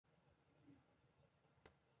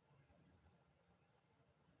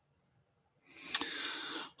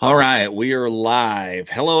All right, we are live.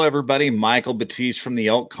 Hello, everybody. Michael Batiste from the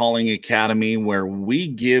Elk Calling Academy, where we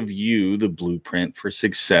give you the blueprint for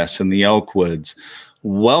success in the elk woods.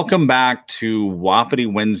 Welcome back to Wapiti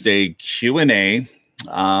Wednesday Q&A.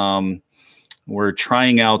 We're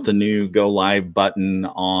trying out the new Go Live button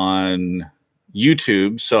on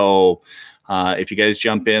YouTube. So if you guys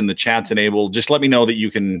jump in, the chat's enabled. Just let me know that you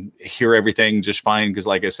can hear everything just fine, because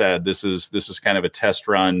like I said, this is kind of a test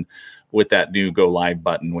run with that new Go Live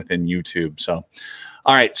button within YouTube. So,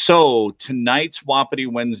 all right. So tonight's Wapiti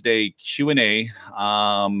Wednesday Q&A,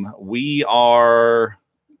 we are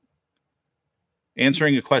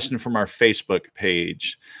answering a question from our Facebook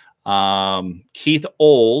page. Keith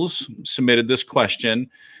Oles submitted this question,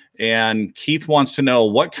 and Keith wants to know,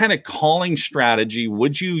 what kind of calling strategy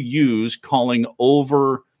would you use calling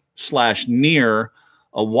over/near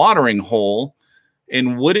a watering hole?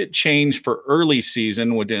 And would it change for early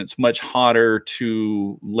season when it's much hotter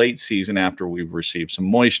to late season after we've received some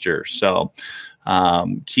moisture? So,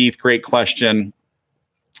 Keith, great question.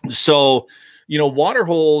 So, water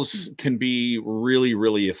holes can be really,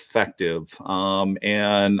 really effective.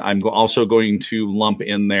 And I'm also going to lump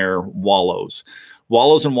in there wallows.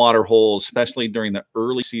 Wallows and water holes, especially during the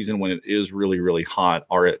early season when it is really, really hot,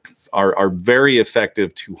 are very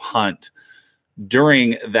effective to hunt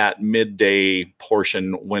during that midday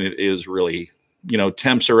portion when it is really,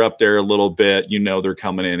 temps are up there a little bit. They're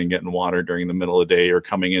coming in and getting water during the middle of the day, or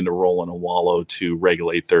coming in to roll in a wallow to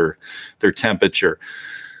regulate their temperature.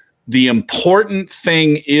 The important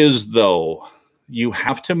thing is, though, you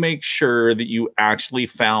have to make sure that you actually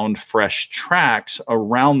found fresh tracks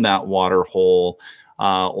around that water hole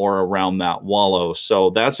or around that wallow. So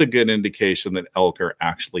that's a good indication that elk are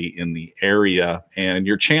actually in the area, and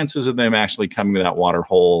your chances of them actually coming to that water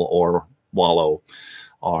hole or wallow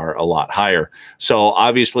are a lot higher. So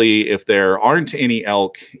obviously, if there aren't any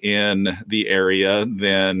elk in the area,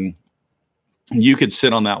 then you could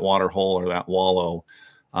sit on that water hole or that wallow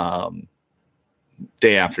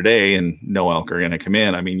day after day, and no elk are going to come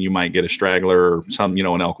in. I mean, you might get a straggler or some,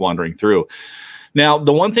 an elk wandering through. Now,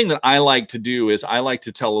 the one thing that I like to do is I like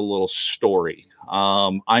to tell a little story.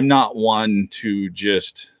 I'm not one to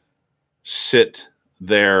just sit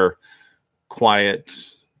there quiet,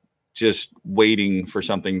 just waiting for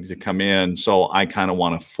something to come in. So I kind of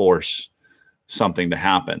want to force something to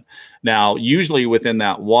happen. Now, usually within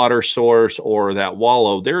that water source or that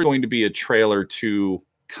wallow, there's going to be a trail or two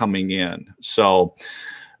coming in. So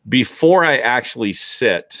before I actually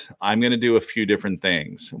sit, I'm going to do a few different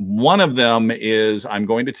things. One of them is I'm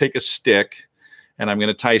going to take a stick and I'm going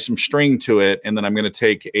to tie some string to it. And then I'm going to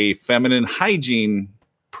take a feminine hygiene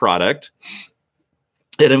product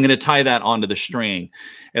and I'm going to tie that onto the string.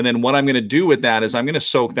 And then what I'm going to do with that is I'm going to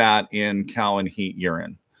soak that in cow and heat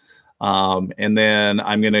urine. And then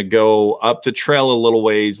I'm going to go up the trail a little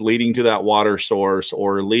ways, leading to that water source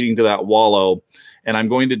or leading to that wallow. And I'm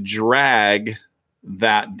going to drag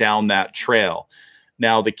that down that trail.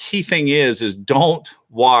 Now, the key thing is don't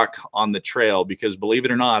walk on the trail, because believe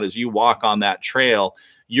it or not, as you walk on that trail,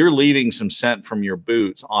 you're leaving some scent from your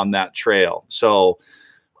boots on that trail. So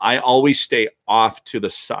I always stay off to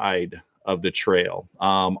the side of the trail.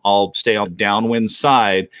 I'll stay on the downwind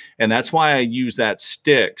side, and that's why I use that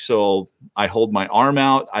stick. So I hold my arm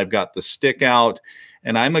out, I've got the stick out,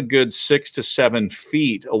 and I'm a good 6 to 7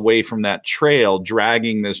 feet away from that trail,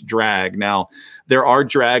 dragging this drag. Now, there are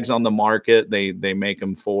drags on the market. They make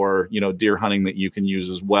them for, deer hunting that you can use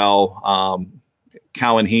as well.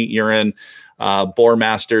 Cow and heat urine. Boar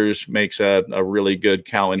Masters makes a really good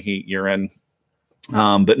cow and heat urine.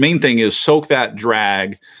 But main thing is soak that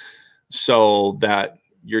drag so that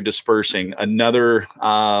you're dispersing. Another,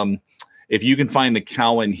 if you can find the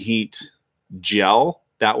cow and heat gel,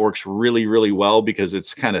 that works really, really well, because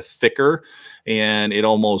it's kind of thicker and it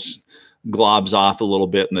almost globs off a little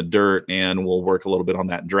bit in the dirt and will work a little bit on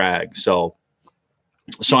that drag. So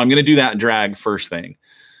I'm going to do that drag first thing.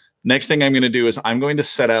 Next thing I'm going to do is I'm going to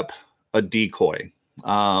set up a decoy.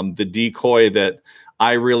 The decoy that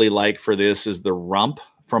I really like for this is the Rump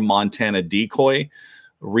from Montana Decoy.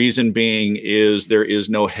 Reason being is there is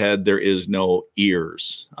no head, there is no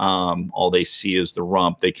ears. All they see is the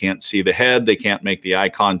rump. They can't see the head, they can't make the eye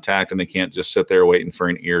contact, and they can't just sit there waiting for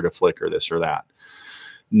an ear to flicker this or that.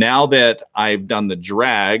 Now that I've done the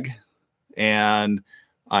drag and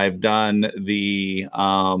I've done the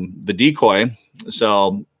decoy,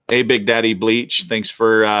 so hey, Big Daddy Bleach, thanks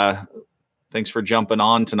for jumping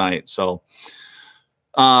on tonight. So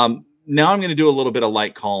now I'm going to do a little bit of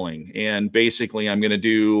light calling, and basically I'm going to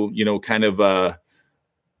do, kind of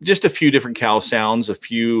just a few different cow sounds, a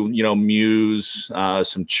few, mews,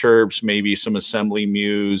 some chirps, maybe some assembly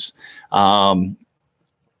mews. What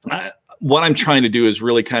I'm trying to do is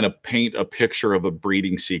really kind of paint a picture of a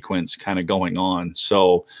breeding sequence kind of going on.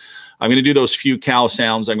 So I'm going to do those few cow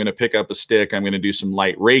sounds. I'm going to pick up a stick. I'm going to do some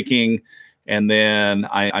light raking. And then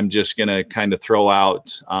I'm just going to kind of throw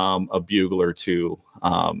out a bugle or two.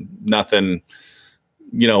 Nothing,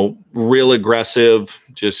 real aggressive,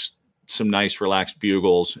 just some nice relaxed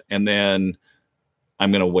bugles. And then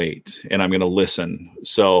I'm going to wait and I'm going to listen.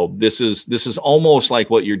 So this is almost like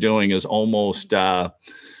what you're doing is almost,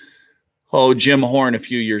 Jim Horn a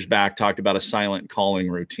few years back talked about a silent calling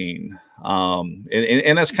routine.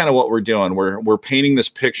 And that's kind of what we're doing. We're painting this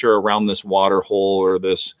picture around this water hole or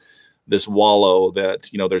this wallow that,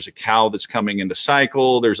 there's a cow that's coming into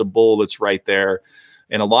cycle. There's a bull that's right there.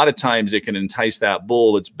 And a lot of times it can entice that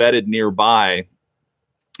bull that's bedded nearby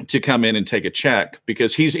to come in and take a check,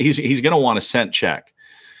 because he's going to want a scent check.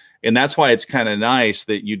 And that's why it's kind of nice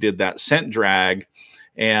that you did that scent drag.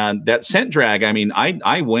 And that scent drag, I mean,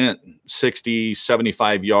 I went 60,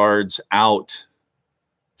 75 yards out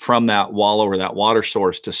from that wallow or that water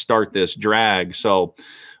source to start this drag. So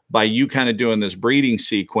by you kind of doing this breeding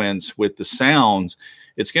sequence with the sounds,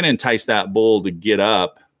 it's going to entice that bull to get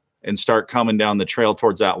up and start coming down the trail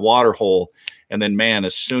towards that water hole. And then, man,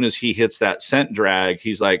 as soon as he hits that scent drag,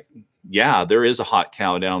 he's like, yeah, there is a hot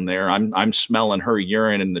cow down there. I'm smelling her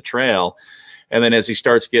urine in the trail. And then as he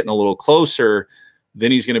starts getting a little closer,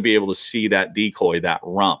 then he's going to be able to see that decoy, that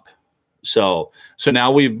rump. So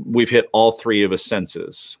now we've hit all three of his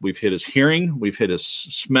senses. We've hit his hearing, we've hit his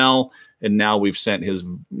smell, and now we've sent his,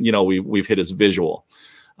 we've hit his visual.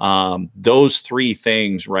 Those three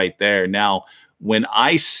things right there. Now, when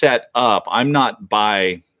I set up, I'm not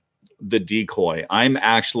by the decoy. I'm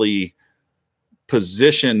actually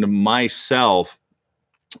positioned myself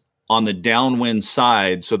on the downwind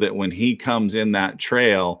side so that when he comes in that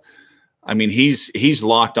trail, I mean, he's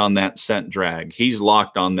locked on that scent drag. He's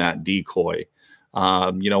locked on that decoy.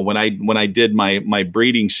 When I did my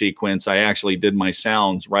breeding sequence, I actually did my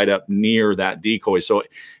sounds right up near that decoy. So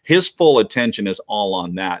his full attention is all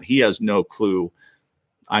on that. He has no clue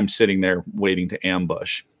I'm sitting there waiting to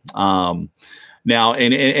ambush. Now,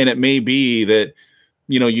 and it may be that,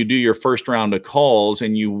 you do your first round of calls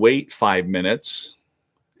and you wait 5 minutes,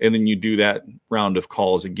 and then you do that round of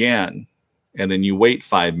calls again, and then you wait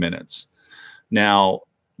 5 minutes. Now,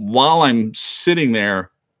 while I'm sitting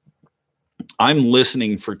there, I'm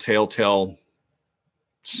listening for telltale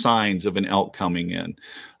signs of an elk coming in.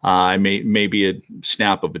 Maybe a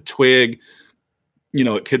snap of a twig.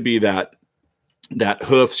 It could be that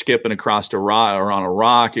hoof skipping across a rock or on a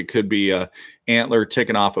rock. It could be a antler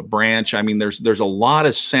ticking off a branch. I mean, there's a lot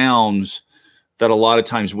of sounds that a lot of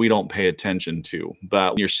times we don't pay attention to.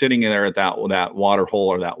 But when you're sitting there at that water hole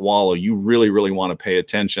or that wallow, you really, really want to pay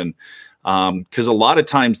attention, because a lot of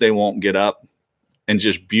times they won't get up and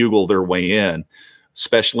just bugle their way in,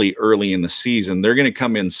 especially early in the season. They're going to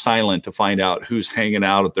come in silent to find out who's hanging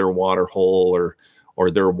out at their water hole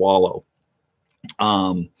or their wallow.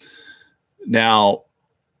 Now,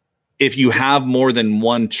 if you have more than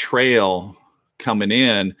one trail coming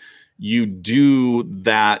in, you do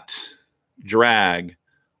that drag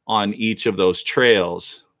on each of those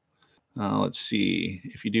trails. Let's see.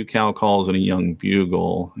 If you do cow calls and a young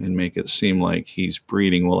bugle and make it seem like he's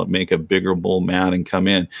breeding, will it make a bigger bull mad and come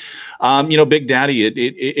in? Big Daddy,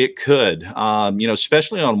 it could.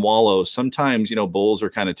 Especially on wallows. Sometimes, bulls are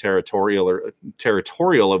kind of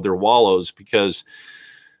territorial of their wallows, because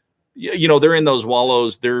they're in those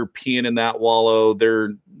wallows, they're peeing in that wallow,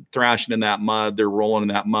 they're thrashing in that mud, they're rolling in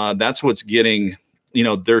that mud. That's what's getting,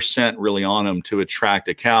 their scent really on them to attract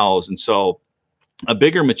the cows. And so a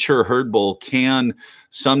bigger mature herd bull can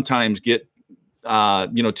sometimes get,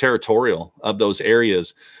 territorial of those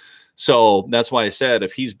areas. So that's why I said,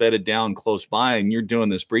 if he's bedded down close by and you're doing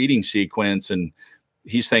this breeding sequence and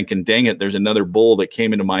he's thinking, dang it, there's another bull that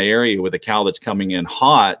came into my area with a cow that's coming in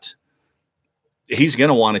hot, he's going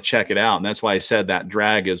to want to check it out. And that's why I said that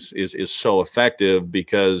drag is so effective,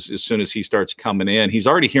 because as soon as he starts coming in, he's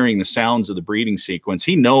already hearing the sounds of the breeding sequence.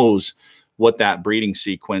 He knows what that breeding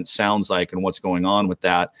sequence sounds like and what's going on with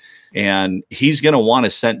that. And he's going to want to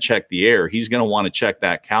scent check the air. He's going to want to check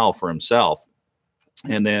that cow for himself.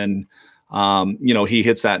 And then, he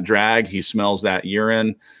hits that drag, he smells that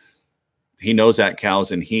urine. He knows that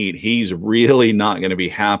cow's in heat. He's really not going to be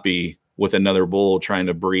happy with another bull trying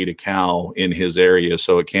to breed a cow in his area.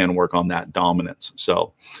 So it can work on that dominance.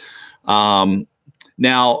 So,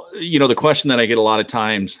 now, the question that I get a lot of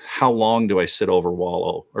times, how long do I sit over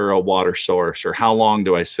wallow or a water source, or how long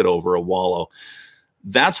do I sit over a wallow?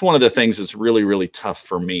 That's one of the things that's really, really tough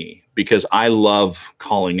for me because I love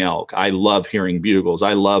calling elk. I love hearing bugles.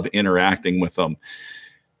 I love interacting with them.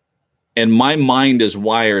 And my mind is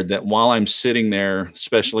wired that while I'm sitting there,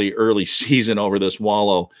 especially early season over this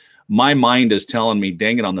wallow, my mind is telling me,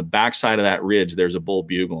 dang it, on the backside of that ridge, there's a bull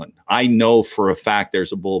bugling. I know for a fact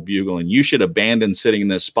there's a bull bugling. You should abandon sitting in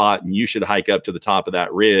this spot and you should hike up to the top of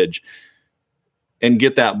that ridge and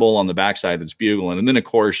get that bull on the backside that's bugling. And then, of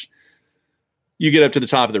course, you get up to the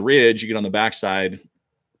top of the ridge, you get on the backside,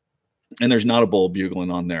 and there's not a bull bugling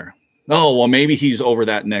on there. Oh, well, maybe he's over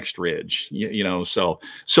that next ridge, you know. So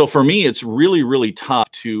for me, it's really, really tough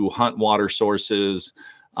to hunt water sources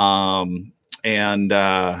and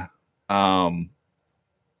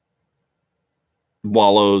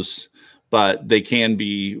wallows, but they can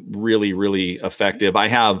be really, really effective. I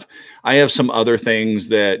have some other things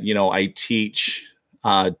that, you know, I teach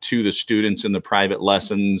to the students in the private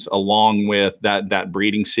lessons along with that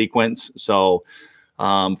breeding sequence. So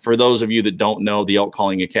for those of you that don't know the Elk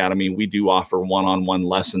Calling Academy, we do offer one-on-one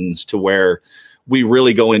lessons to where we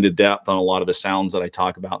really go into depth on a lot of the sounds that I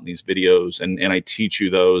talk about in these videos, and I teach you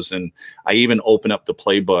those. And I even open up the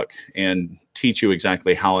playbook and teach you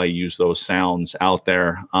exactly how I use those sounds out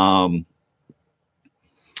there.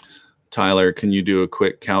 Tyler, can you do a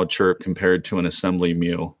quick cow chirp compared to an assembly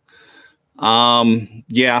mew?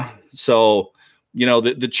 Yeah. So, you know,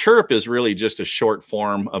 the chirp is really just a short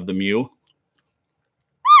form of the mew.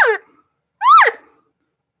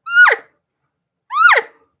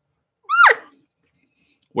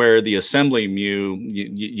 Where the assembly mew,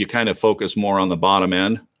 you kind of focus more on the bottom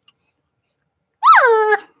end.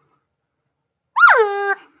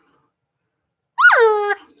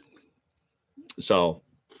 So,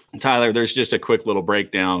 Tyler, there's just a quick little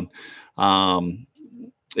breakdown.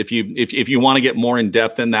 If you want to get more in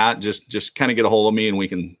depth in that, just kind of get a hold of me and we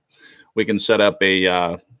can set up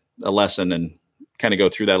a lesson and kind of go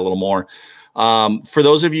through that a little more. For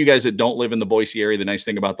those of you guys that don't live in the Boise area, the nice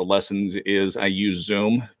thing about the lessons is I use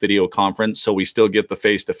Zoom video conference. So we still get the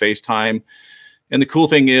face-to-face time. And the cool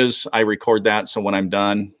thing is I record that. So when I'm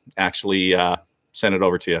done, actually send it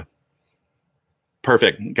over to you.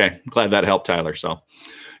 Perfect. Okay. Glad that helped, Tyler. So,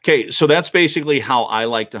 okay. So that's basically how I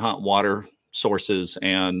like to hunt water sources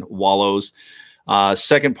and wallows.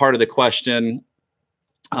 Second part of the question,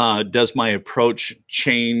 does my approach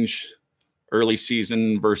change early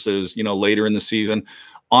season versus, you know, later in the season?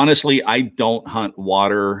 Honestly, I don't hunt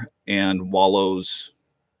water and wallows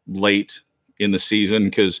late in the season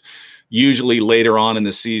because usually later on in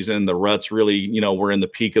the season, the rut's really, you know, we're in the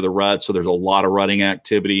peak of the rut. So there's a lot of rutting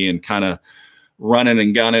activity and kind of running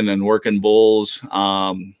and gunning and working bulls.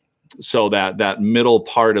 So that middle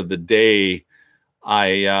part of the day,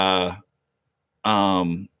 I'm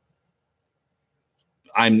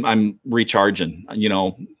recharging, you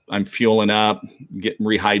know, I'm fueling up, getting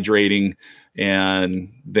rehydrating,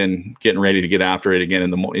 and then getting ready to get after it again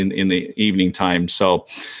in the evening time. So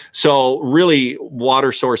really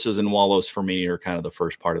water sources and wallows for me are kind of the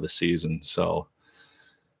first part of the season. So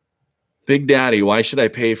Big Daddy, why should I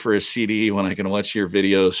pay for a CD when I can watch your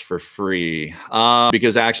videos for free?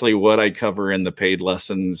 Because actually what I cover in the paid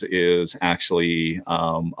lessons is actually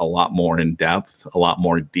a lot more in depth, a lot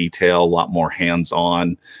more detail, a lot more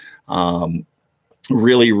hands-on.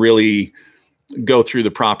 Really, really go through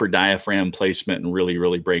the proper diaphragm placement and really,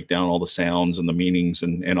 really break down all the sounds and the meanings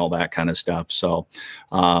and all that kind of stuff. So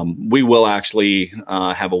we will actually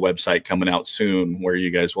have a website coming out soon where you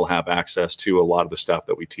guys will have access to a lot of the stuff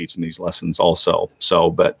that we teach in these lessons also. So,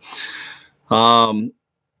 but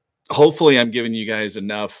hopefully I'm giving you guys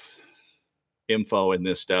enough info in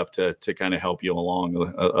this stuff to kind of help you along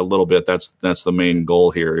a little bit. That's the main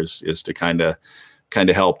goal here is to kind of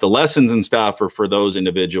help. The lessons and stuff are for those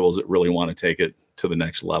individuals that really want to take it to the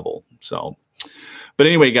next level. So, but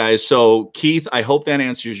anyway, guys, so Keith, I hope that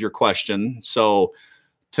answers your question. So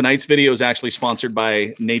tonight's video is actually sponsored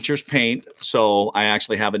by Nature's Paint. So I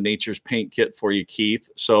actually have a Nature's Paint kit for you, Keith.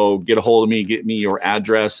 So get a hold of me, get me your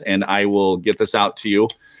address, and I will get this out to you.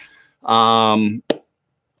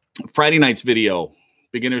 Friday night's video,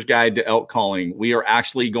 Beginner's Guide to Elk Calling. We are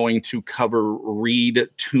actually going to cover reed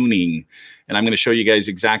tuning. And I'm going to show you guys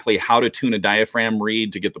exactly how to tune a diaphragm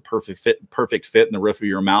reed to get the perfect fit in the roof of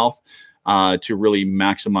your mouth to really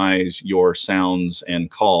maximize your sounds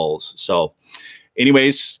and calls. So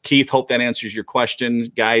anyways, Keith, hope that answers your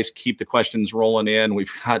question. Guys, keep the questions rolling in.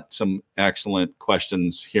 We've got some excellent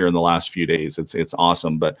questions here in the last few days. It's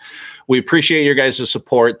awesome. But we appreciate your guys'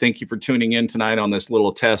 support. Thank you for tuning in tonight on this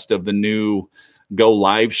little test of the new Go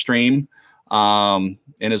live stream. And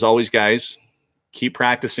as always, guys, keep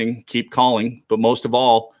practicing, keep calling, but most of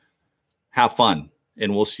all, have fun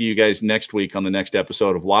and we'll see you guys next week on the next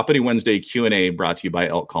episode of Wapiti Wednesday Q&A, brought to you by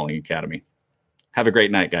Elk Calling Academy. Have a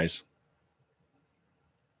great night, guys.